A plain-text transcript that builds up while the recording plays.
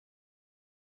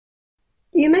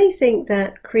You may think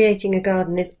that creating a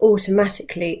garden is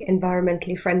automatically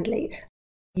environmentally friendly.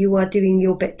 You are doing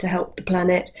your bit to help the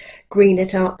planet, green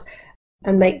it up,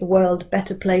 and make the world a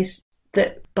better place.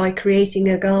 That by creating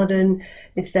a garden,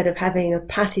 instead of having a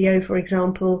patio, for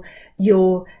example,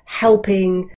 you're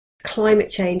helping climate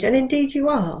change. And indeed you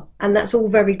are. And that's all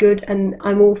very good. And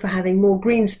I'm all for having more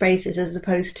green spaces as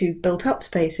opposed to built up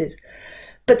spaces.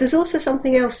 But there's also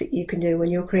something else that you can do when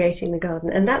you're creating the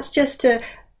garden. And that's just to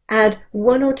add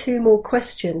one or two more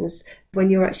questions when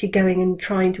you're actually going and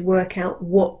trying to work out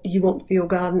what you want for your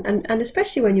garden, and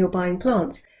especially when you're buying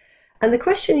plants. And the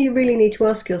question you really need to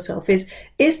ask yourself is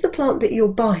the plant that you're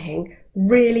buying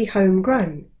really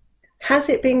homegrown? Has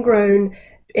it been grown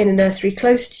in a nursery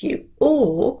close to you?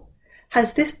 Or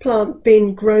has this plant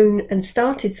been grown and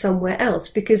started somewhere else?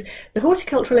 Because the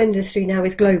horticultural industry now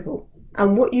is global.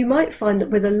 And what you might find that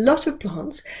with a lot of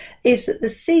plants is that the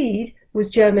seed was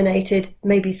germinated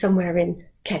maybe somewhere in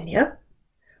Kenya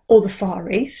or the Far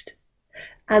East.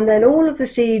 And then all of the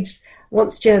seeds,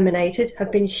 once germinated, have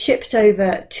been shipped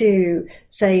over to,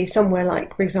 say, somewhere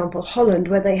like, for example, Holland,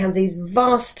 where they have these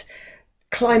vast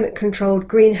climate-controlled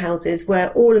greenhouses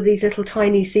where all of these little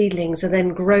tiny seedlings are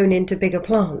then grown into bigger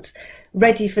plants,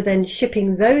 ready for then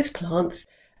shipping those plants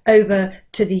over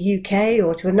to the UK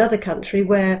or to another country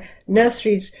where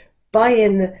nurseries buy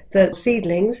in the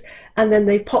seedlings and then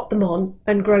they pot them on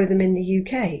and grow them in the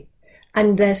UK.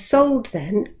 And they're sold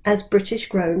then as British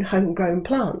grown, homegrown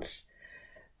plants.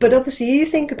 But obviously you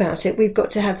think about it, we've got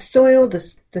to have soil,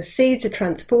 the seeds are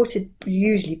transported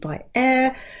usually by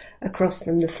air across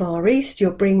from the Far East, you're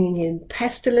bringing in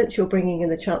pestilence, you're bringing in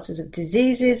the chances of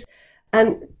diseases.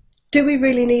 And do we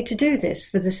really need to do this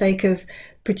for the sake of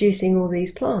producing all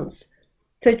these plants?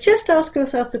 So just ask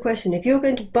yourself the question, if you're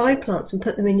going to buy plants and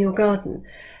put them in your garden,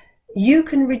 you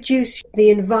can reduce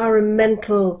the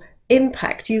environmental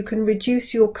impact, you can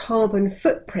reduce your carbon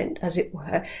footprint, as it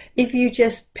were, if you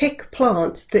just pick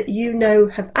plants that you know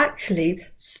have actually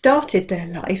started their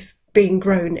life being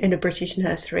grown in a British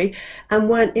nursery and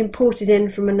weren't imported in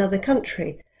from another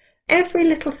country. Every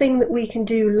little thing that we can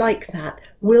do like that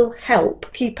will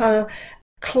help keep our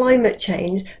climate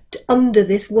change under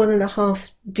this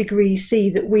 1.5 degrees C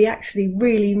that we actually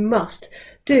really must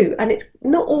do. And it's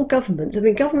not all governments. I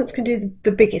mean, governments can do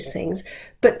the biggest things,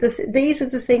 but these are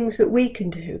the things that we can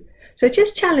do. So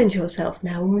just challenge yourself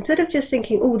now. And instead of just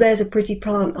thinking, oh, there's a pretty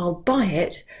plant, I'll buy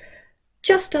it,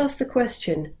 just ask the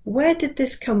question, where did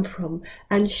this come from?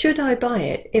 And should I buy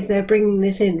it if they're bringing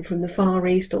this in from the Far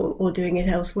East or doing it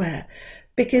elsewhere?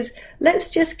 Because let's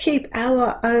just keep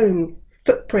our own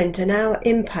footprint and our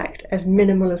impact as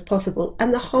minimal as possible,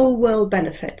 and the whole world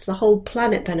benefits, the whole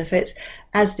planet benefits,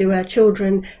 as do our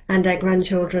children and our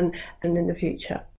grandchildren and in the future.